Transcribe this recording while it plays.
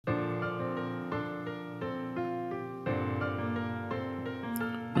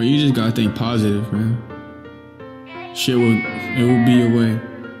Or you just gotta think positive, man. It will be your way.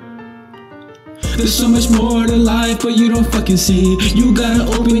 There's so much more to life, but you don't fucking see. You gotta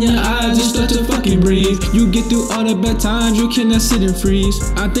open your eyes and start to fucking breathe. You get through all the bad times, you cannot sit and freeze.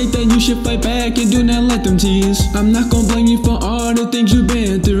 I think that you should fight back and do not let them tease. I'm not gonna blame you for all the things you've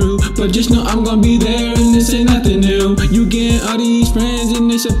been through, but just know I'm gonna be there and this ain't nothing new. You getting all these friends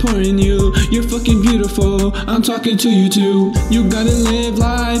and they're supporting you. You're fucking beautiful, I'm talking to you too. You gotta live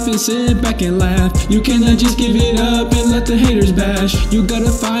life and sit back and laugh. You cannot just give it up and let the haters bash. You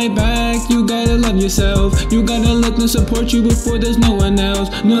gotta fight back, you gotta love yourself. You gotta let them support you before there's no one else.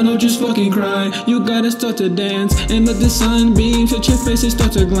 No, just fucking cry. You gotta start to dance and let the sun beam hit your face and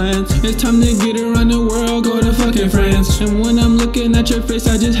start to glance. It's time to get around the world, go to fucking France. And when I'm looking at your face,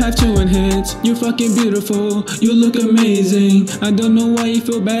 I just have to enhance. You're fucking beautiful, you look amazing. I don't know why you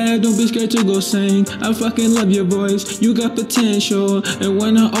feel bad, don't be scared to go sing. I fucking love your voice, you got potential. And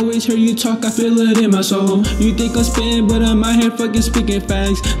when I always hear you talk, I feel it in my soul. You think I'm spitting, but I'm out here fucking speaking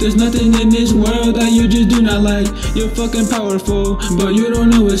facts. There's nothing in this world that you just do not like. You're fucking powerful, but you don't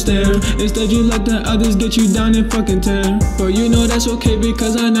know it's there. Instead you let the others get you down and fucking tear. But you know that's okay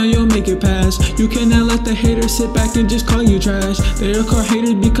because I know you'll make it past. You cannot let the haters sit back and just call you trash. They are called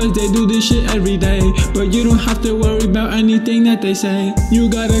haters because they do this shit every day. But you don't have to worry about anything that they say. You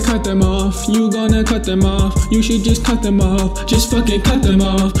gotta cut them off, you gonna cut them off. You should just cut them off, just fucking cut them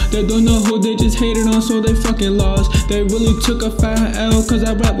off. They don't know who they just hated on, so they fucking lost. They really took a fat L cause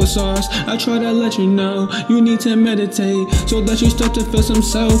I rap with sauce. I try to let you know, you need to meditate so that you start to feel some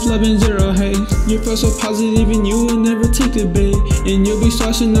self-love and zero hate. You feel so positive and you will never take the bait. And you'll be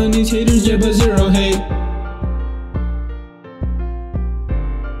saucing on these haters, yeah, but zero hate.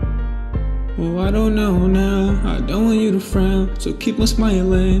 Oh, I don't know now, I don't want you to frown. So keep on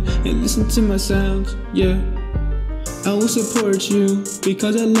smiling and listen to my sounds, yeah. I will support you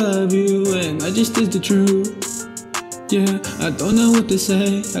because I love you and I just is the truth. Yeah, I don't know what to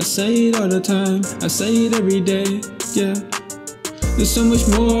say, I say it all the time, I say it every day, yeah. There's so much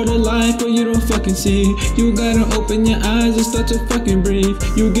more to life, but you don't fucking see. You gotta open your eyes and start to fucking breathe.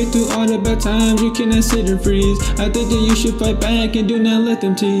 You get through all the bad times, you cannot sit and freeze. I think that you should fight back and do not let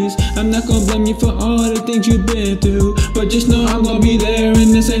them tease. I'm not gonna blame you for all the things you've been through, but just know I'm gonna be there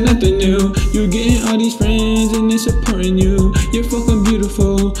and this ain't nothing new. You're getting all these friends and they're supporting you. You're fucking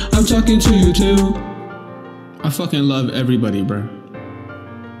beautiful, I'm talking to you too. I fucking love everybody, bro.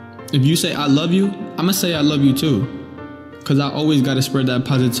 If you say I love you, I'ma say I love you too. Cause I always gotta spread that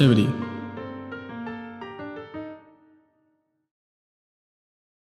positivity.